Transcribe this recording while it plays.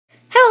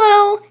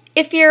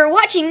if you're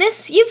watching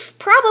this, you've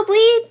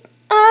probably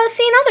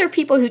seen other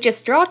people who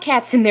just draw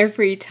cats in their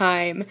free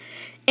time.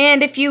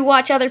 And if you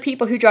watch other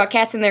people who draw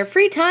cats in their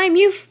free time,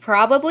 you've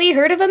probably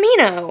heard of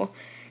Amino.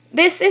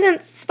 This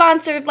isn't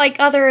sponsored like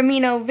other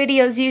Amino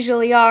videos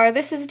usually are.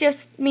 This is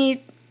just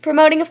me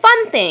promoting a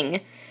fun thing.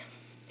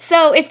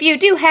 So if you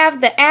do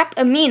have the app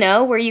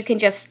Amino, where you can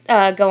just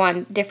go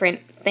on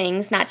different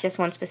things, not just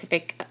one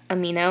specific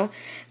Amino,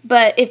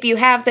 but if you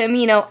have the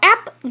Amino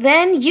app,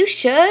 then you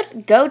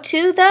should go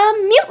to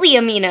the Mutely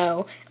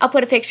Amino. I'll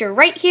put a picture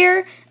right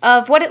here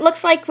of what it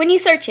looks like when you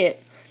search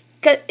it,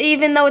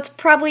 even though it's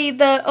probably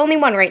the only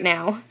one right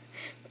now.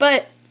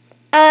 But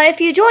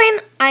if you join,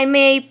 I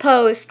may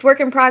post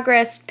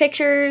work-in-progress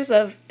pictures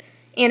of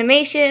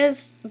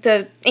animations,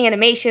 the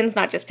animations,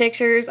 not just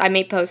pictures. I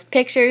may post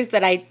pictures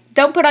that I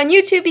don't put on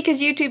YouTube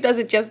because YouTube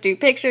doesn't just do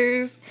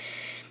pictures.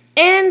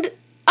 And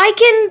I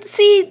can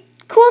see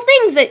cool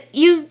things that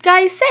you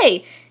guys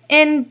say.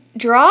 And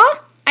draw?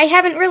 I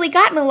haven't really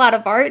gotten a lot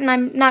of art, and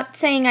I'm not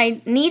saying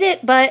I need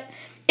it, but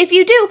if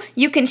you do,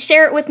 you can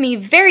share it with me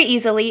very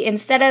easily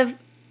instead of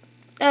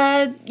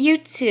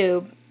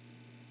YouTube,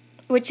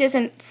 which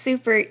isn't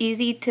super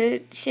easy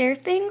to share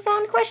things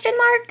on, question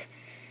mark?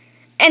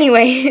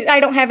 Anyway, I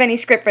don't have any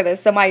script for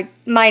this, so my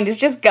mind is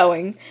just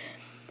going.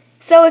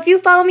 So if you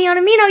follow me on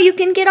Amino, you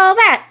can get all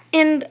that.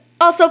 And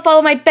also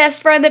follow my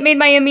best friend that made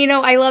my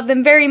Amino. I love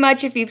them very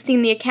much. If you've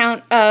seen the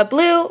account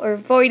Blue, or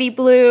Voidy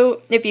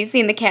Blue, if you've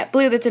seen the cat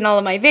Blue that's in all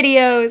of my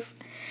videos.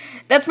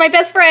 That's my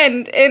best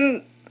friend,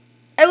 and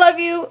I love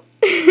you.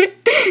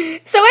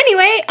 So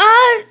anyway,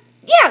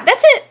 yeah,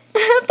 that's it.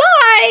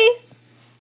 Bye!